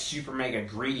go like super mega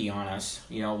greedy on us,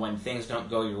 you know, when things don't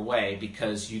go your way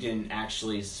because you didn't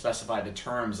actually specify the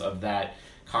terms of that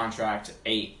contract,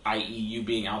 i.e. you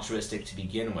being altruistic to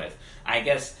begin with. I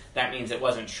guess that means it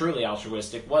wasn't truly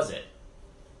altruistic, was it?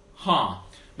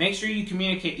 Make sure you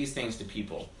communicate these things to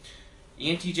people.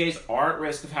 ENTJs are at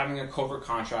risk of having a covert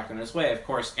contract in this way. Of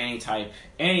course, any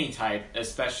type,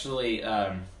 especially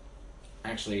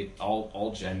actually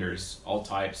all genders, all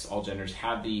types, all genders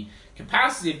have the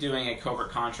capacity of doing a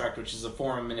covert contract, which is a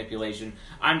form of manipulation.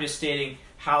 I'm just stating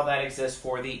how that exists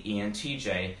for the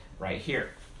ENTJ right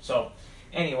here. So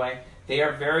anyway, they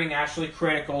are very naturally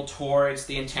critical towards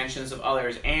the intentions of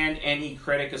others, and any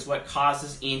critic is what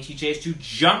causes ENTJs to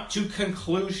jump to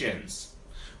conclusions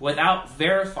without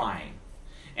verifying.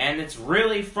 And it's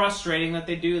really frustrating that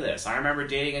they do this. I remember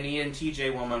dating an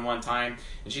ENTJ woman one time,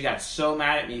 and she got so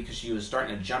mad at me because she was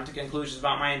starting to jump to conclusions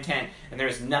about my intent, and there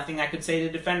was nothing I could say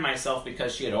to defend myself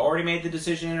because she had already made the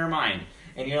decision in her mind.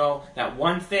 And you know, that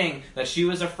one thing that she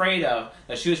was afraid of,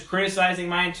 that she was criticizing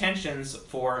my intentions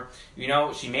for, you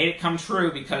know, she made it come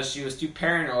true because she was too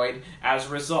paranoid as a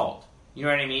result. You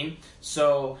know what I mean?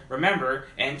 So remember,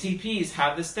 NTPs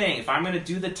have this thing. If I'm going to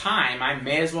do the time, I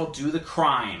may as well do the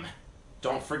crime.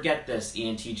 Don't forget this,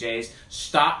 ENTJs.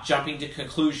 Stop jumping to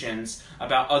conclusions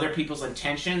about other people's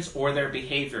intentions or their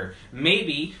behavior.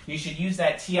 Maybe you should use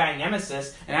that TI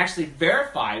nemesis and actually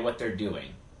verify what they're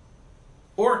doing.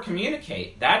 Or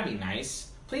communicate. That'd be nice.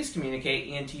 Please communicate,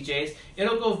 ENTJs.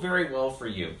 It'll go very well for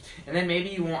you. And then maybe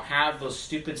you won't have those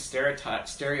stupid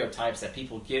stereotypes that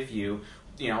people give you,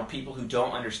 you know, people who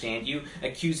don't understand you,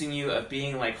 accusing you of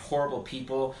being like horrible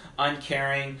people,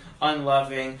 uncaring,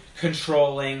 unloving,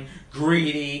 controlling,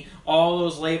 greedy, all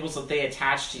those labels that they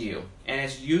attach to you. And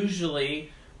it's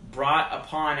usually brought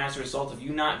upon as a result of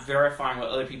you not verifying what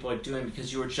other people are doing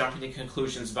because you are jumping to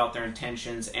conclusions about their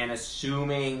intentions and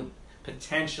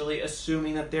potentially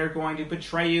assuming that they're going to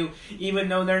betray you, even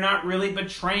though they're not really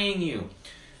betraying you.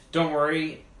 Don't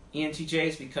worry,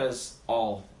 ENTJs, because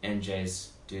all NJs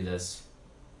do this.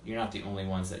 You're not the only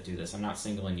ones that do this. I'm not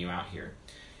singling you out here.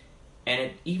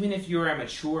 And even if you're a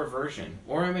mature version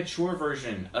or a mature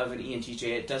version of an ENTJ,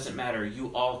 it doesn't matter. You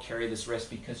all carry this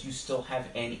risk because you still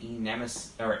have NE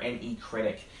nemesis or NE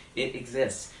critic. It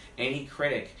exists. Any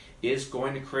critic is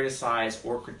going to criticize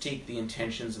or critique the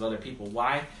intentions of other people.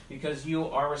 Why? Because you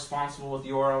are responsible with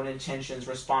your own intentions,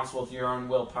 responsible with your own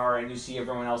willpower, and you see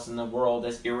everyone else in the world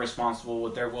as irresponsible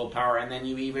with their willpower, and then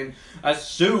you even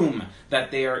assume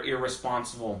that they are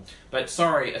irresponsible. But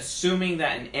sorry, assuming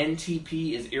that an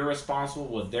NTP is irresponsible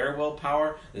with their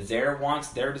willpower, their wants,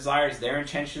 their desires, their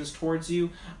intentions towards you,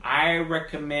 I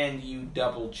recommend you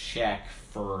double check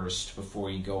first before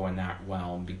you go in that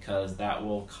realm, because that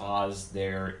will cause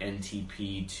their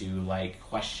NTP to like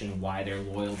question why they're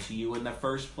loyal to you in the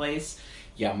first place.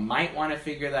 You might want to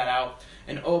figure that out.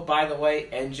 And oh, by the way,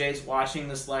 NJ's watching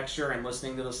this lecture and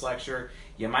listening to this lecture,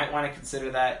 you might want to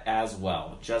consider that as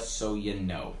well, just so you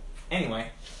know.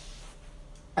 Anyway,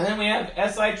 and then we have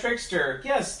SI Trickster.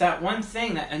 Yes, that one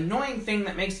thing, that annoying thing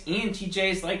that makes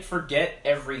ENTJs like forget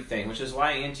everything, which is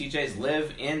why ENTJs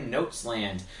live in Notes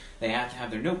Land. They have to have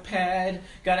their notepad,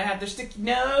 gotta have their sticky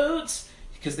notes,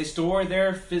 because they store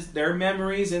their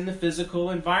memories in the physical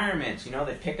environment. You know,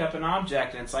 they pick up an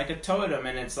object, and it's like a totem,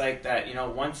 and it's like that, you know,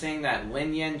 one thing that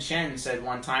Lin Yen Chen said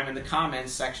one time in the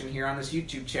comments section here on this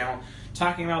YouTube channel,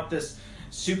 talking about this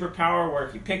superpower where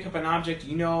if you pick up an object,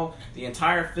 you know the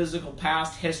entire physical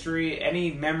past history,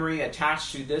 any memory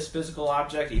attached to this physical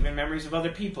object, even memories of other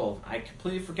people. I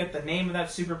completely forget the name of that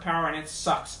superpower, and it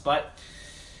sucks, but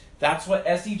that's what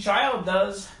SE Child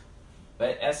does.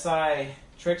 But SI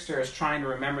Trickster is trying to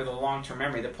remember the long-term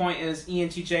memory. The point is,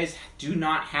 ENTJs do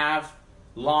not have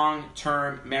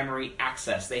long-term memory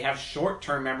access. They have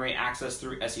short-term memory access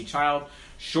through SE Child.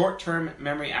 Short-term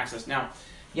memory access. Now,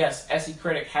 yes, SE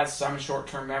Critic has some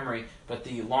short-term memory, but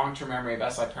the long-term memory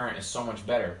of SI Parent is so much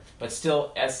better. But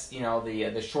still,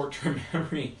 the short-term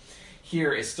memory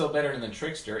here is still better than the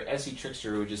trickster. SE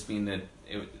trickster would just mean that,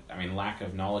 lack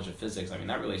of knowledge of physics. I mean,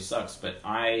 that really sucks, but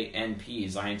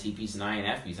INPs, INTPs, and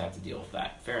INFPs have to deal with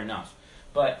that. Fair enough.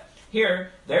 But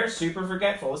here, they're super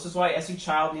forgetful. This is why SE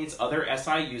Child needs other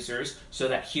SI users, so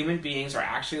that human beings are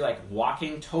actually like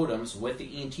walking totems with the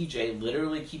ENTJ,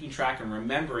 literally keeping track and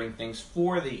remembering things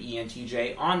for the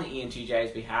ENTJ on the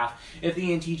ENTJ's behalf. If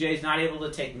the ENTJ is not able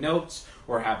to take notes,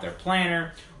 or have their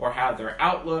planner, or have their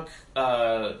Outlook,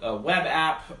 a web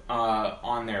app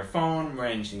on their phone,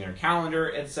 managing their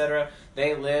calendar, etc.,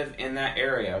 they live in that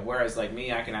area. Whereas like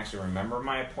me, I can actually remember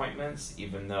my appointments,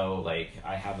 even though like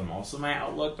I have them also in my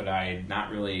Outlook, but I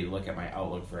not really look at my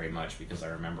Outlook very much because I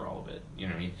remember all of it. You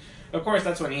know what I mean? Of course,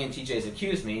 that's when ENTJs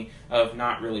accuse me of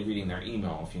not really reading their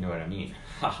email, if you know what I mean.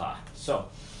 Haha. So,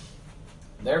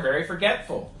 they're very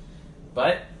forgetful.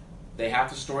 But they have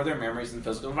to store their memories in the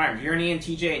physical environment. If you're an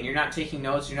ENTJ and you're not taking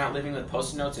notes, you're not living with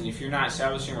post-it notes, and if you're not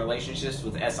establishing relationships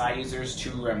with SI users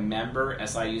to remember,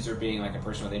 SI user being like a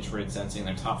person with introverted sensing,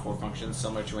 their top 4 functions,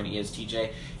 similar to an ESTJ,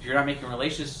 if you're not making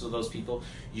relationships with those people,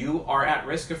 you are at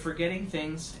risk of forgetting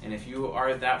things. And if you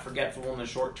are that forgetful in the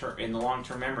short term, in the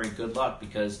long-term memory, good luck,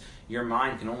 because your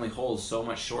mind can only hold so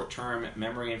much short-term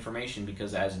memory information,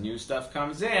 because as new stuff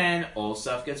comes in, old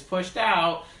stuff gets pushed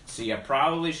out. So you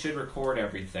probably should record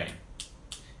everything.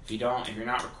 If you're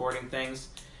not recording things,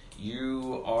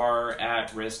 you are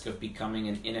at risk of becoming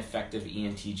an ineffective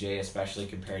ENTJ, especially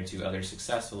compared to other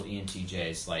successful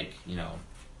ENTJs like,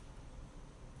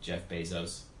 Jeff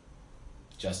Bezos.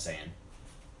 Just saying.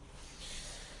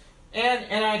 And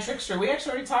NI Trickster, we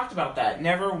actually already talked about that.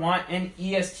 Never allow an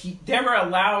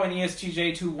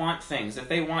ESTJ to want things. If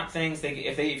they want things,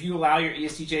 if you allow your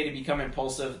ESTJ to become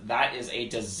impulsive, that is a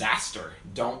disaster.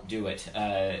 Don't do it.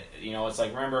 It's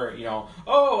like, remember,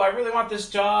 oh, I really want this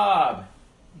job.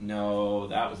 No,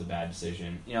 that was a bad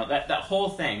decision. That whole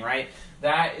thing, right?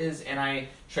 That is NI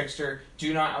Trickster.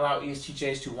 Do not allow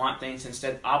ESTJs to want things.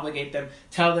 Instead, obligate them.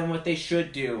 Tell them what they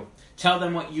should do. Tell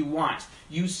them what you want.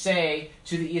 You say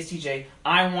to the ESTJ,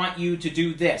 I want you to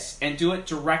do this, and do it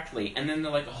directly. And then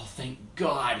they're like, oh, thank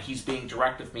God he's being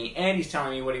direct with me, and he's telling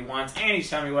me what he wants, and he's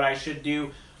telling me what I should do.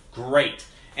 Great.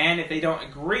 And if they don't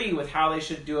agree with how they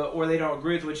should do it, or they don't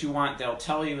agree with what you want, they'll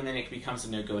tell you, and then it becomes a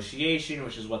negotiation,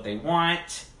 which is what they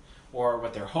want, or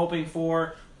what they're hoping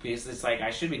for. Because it's like,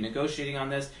 I should be negotiating on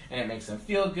this, and it makes them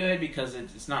feel good because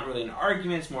it's not really an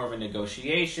argument, it's more of a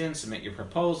negotiation, submit your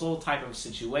proposal type of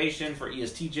situation for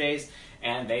ESTJs,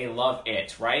 and they love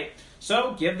it, right?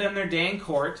 So give them their day in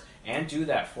court and do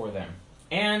that for them.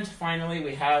 And finally,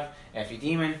 we have FE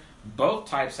Demon. Both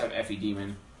types have FE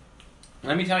Demon.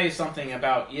 Let me tell you something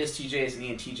about ESTJs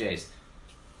and ENTJs.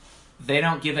 They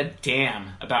don't give a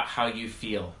damn about how you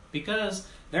feel, because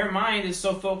their mind is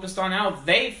so focused on how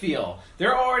they feel.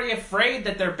 They're already afraid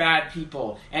that they're bad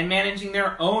people and managing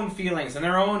their own feelings and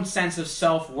their own sense of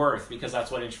self-worth, because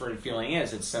that's what introverted feeling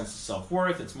is. It's sense of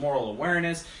self-worth, it's moral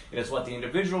awareness, it is what the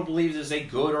individual believes is a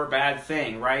good or bad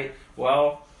thing, right?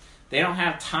 Well, they don't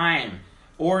have time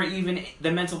or even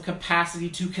the mental capacity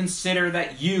to consider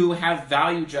that you have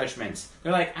value judgments.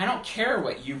 They're like, I don't care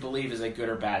what you believe is a good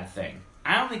or bad thing.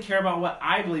 I only care about what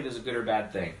I believe is a good or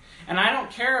bad thing. And I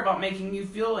don't care about making you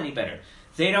feel any better.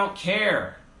 They don't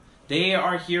care. They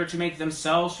are here to make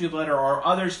themselves feel better, or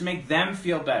others to make them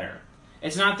feel better.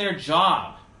 It's not their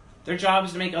job. Their job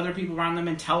is to make other people around them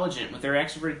intelligent with their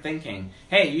extroverted thinking.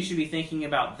 Hey, you should be thinking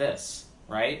about this,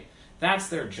 right? That's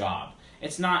their job.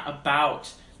 It's not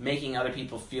about making other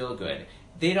people feel good.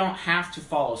 They don't have to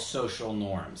follow social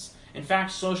norms. In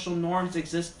fact, social norms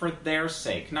exist for their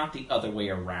sake, not the other way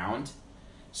around.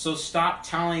 So stop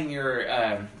telling your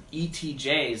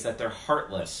ETJs that they're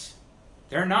heartless.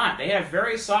 They're not. They have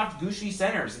very soft, gushy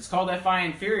centers. It's called FI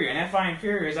inferior, and FI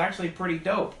inferior is actually pretty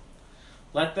dope.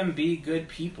 Let them be good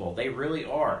people. They really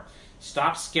are.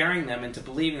 Stop scaring them into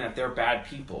believing that they're bad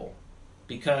people.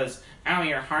 Because, oh,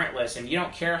 you're heartless and you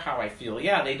don't care how I feel.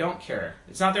 Yeah, they don't care.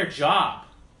 It's not their job.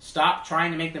 Stop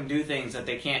trying to make them do things that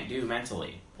they can't do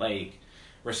mentally. Like,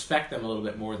 respect them a little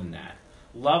bit more than that.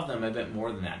 Love them a bit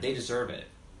more than that. They deserve it.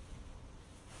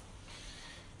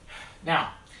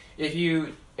 Now, if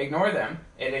you ignore them,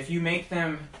 and if you make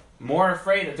them more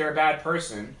afraid that they're a bad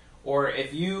person, or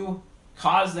if you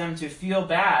cause them to feel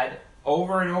bad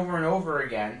over and over and over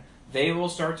again, they will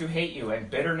start to hate you,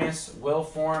 and bitterness will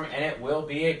form, and it will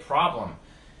be a problem.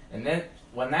 And then,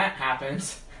 when that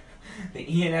happens, the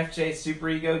ENFJ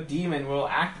superego demon will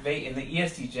activate in the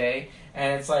ESTJ,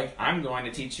 and it's like, I'm going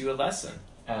to teach you a lesson.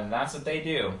 And that's what they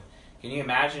do. Can you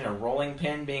imagine a rolling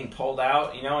pin being pulled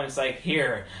out, and it's like,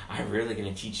 here, I'm really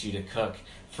going to teach you to cook.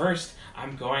 First,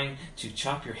 I'm going to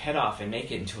chop your head off and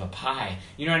make it into a pie.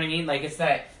 You know what I mean? Like, it's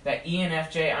that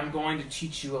ENFJ, I'm going to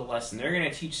teach you a lesson. They're going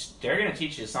to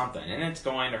teach you something, and it's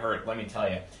going to hurt, let me tell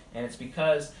you. And it's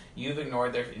because you've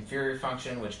ignored their inferior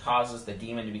function, which causes the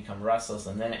demon to become restless,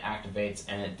 and then it activates,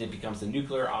 and it becomes the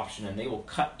nuclear option, and they will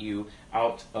cut you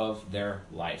out of their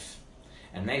life.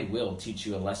 And they will teach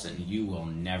you a lesson you will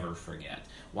never forget.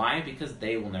 Why? Because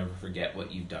they will never forget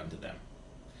what you've done to them.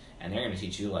 And they're going to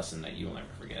teach you a lesson that you will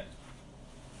never forget.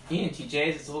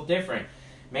 ENTJs, it's a little different.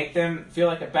 Make them feel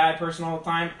like a bad person all the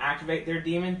time, activate their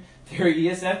demon. Their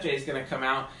ESFJ is going to come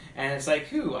out, and it's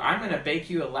like, I'm going to bake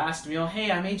you a last meal.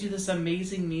 Hey, I made you this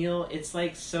amazing meal. It's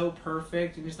like so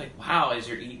perfect. And you're just like, wow, as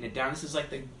you're eating it down, this is like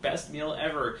the best meal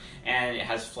ever. And it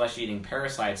has flesh-eating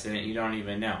parasites in it you don't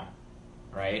even know,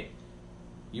 right?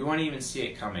 You won't even see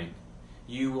it coming.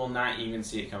 You will not even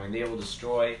see it coming. They will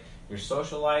destroy your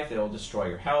social life. They will destroy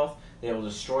your health. They will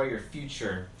destroy your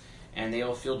future. And they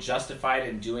will feel justified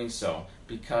in doing so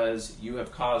because you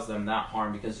have caused them that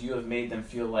harm, because you have made them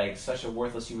feel like such a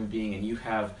worthless human being, and you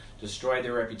have destroyed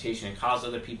their reputation and caused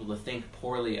other people to think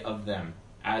poorly of them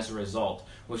as a result,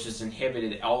 which has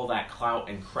inhibited all that clout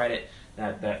and credit,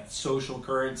 that social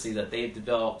currency that they've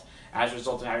developed as a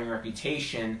result of having a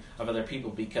reputation of other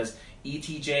people, because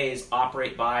ETJs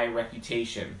operate by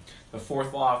reputation. The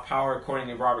fourth law of power, according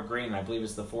to Robert Greene, I believe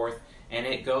is the fourth, and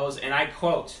it goes, and I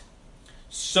quote,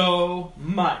 "So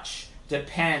much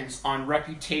depends on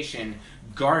reputation.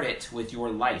 Guard it with your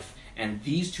life." And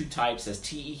these two types as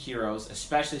TE heroes,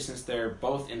 especially since they're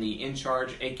both in the in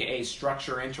charge, aka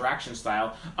structure interaction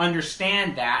style,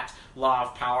 understand that law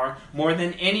of power more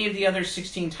than any of the other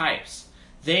 16 types.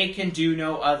 They can do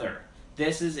no other.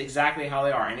 This is exactly how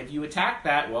they are. And if you attack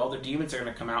that, well, the demons are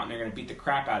going to come out and they're going to beat the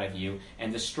crap out of you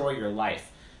and destroy your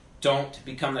life. Don't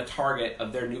become the target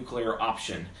of their nuclear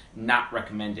option. Not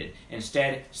recommended.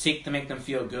 Instead, seek to make them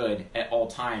feel good at all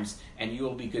times, and you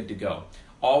will be good to go.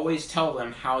 Always tell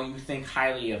them how you think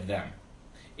highly of them.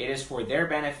 It is for their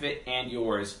benefit and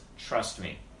yours. Trust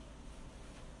me.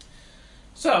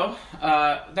 So,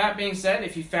 that being said,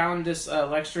 if you found this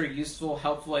lecture useful,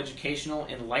 helpful, educational,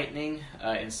 enlightening,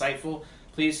 insightful,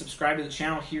 please subscribe to the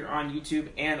channel here on YouTube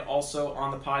and also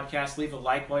on the podcast. Leave a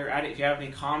like while you're at it. If you have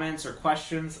any comments or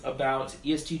questions about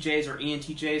ESTJs or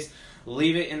ENTJs,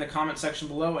 leave it in the comment section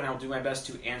below, and I'll do my best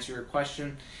to answer your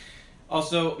question.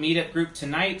 Also, meetup group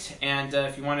tonight, and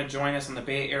if you want to join us on the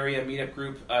Bay Area meetup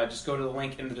group, just go to the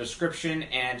link in the description,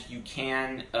 and you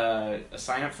can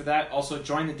sign up for that. Also,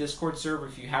 join the Discord server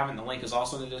if you haven't. The link is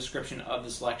also in the description of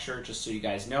this lecture, just so you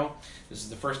guys know. This is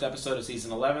the first episode of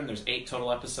Season 11. There's 8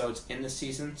 total episodes in this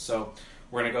season, so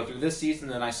we're going to go through this season,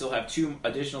 then I still have 2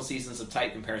 additional seasons of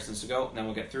type comparisons to go, and then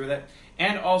we'll get through that.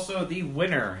 And also, the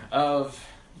winner of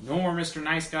No More Mr.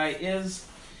 Nice Guy is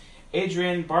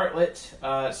Adrian Bartlett.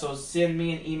 So send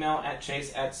me an email at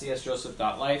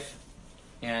chase@csjoseph.life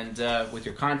and with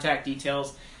your contact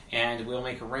details, and we'll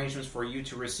make arrangements for you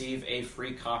to receive a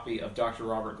free copy of Dr.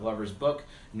 Robert Glover's book,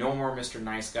 No More Mr.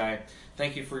 Nice Guy.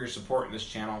 Thank you for your support in this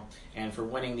channel and for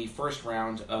winning the first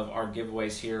round of our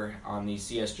giveaways here on the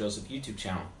CS Joseph YouTube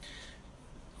channel.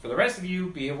 For the rest of you,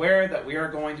 be aware that we are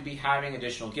going to be having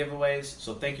additional giveaways,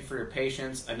 so thank you for your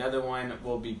patience. Another one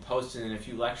will be posted in a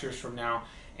few lectures from now,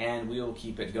 and we will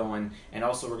keep it going. And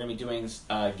also, we're going to be doing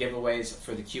giveaways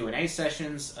for the Q&A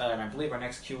sessions, and I believe our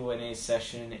next Q&A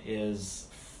session is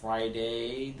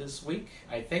Friday this week,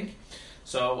 I think.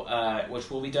 So, which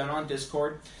will be done on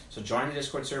Discord. So join the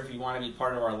Discord server if you want to be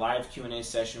part of our live Q&A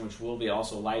session, which will be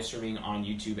also live streaming on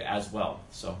YouTube as well.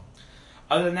 So,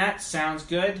 other than that, sounds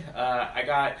good. I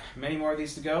got many more of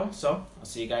these to go, so I'll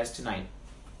see you guys tonight.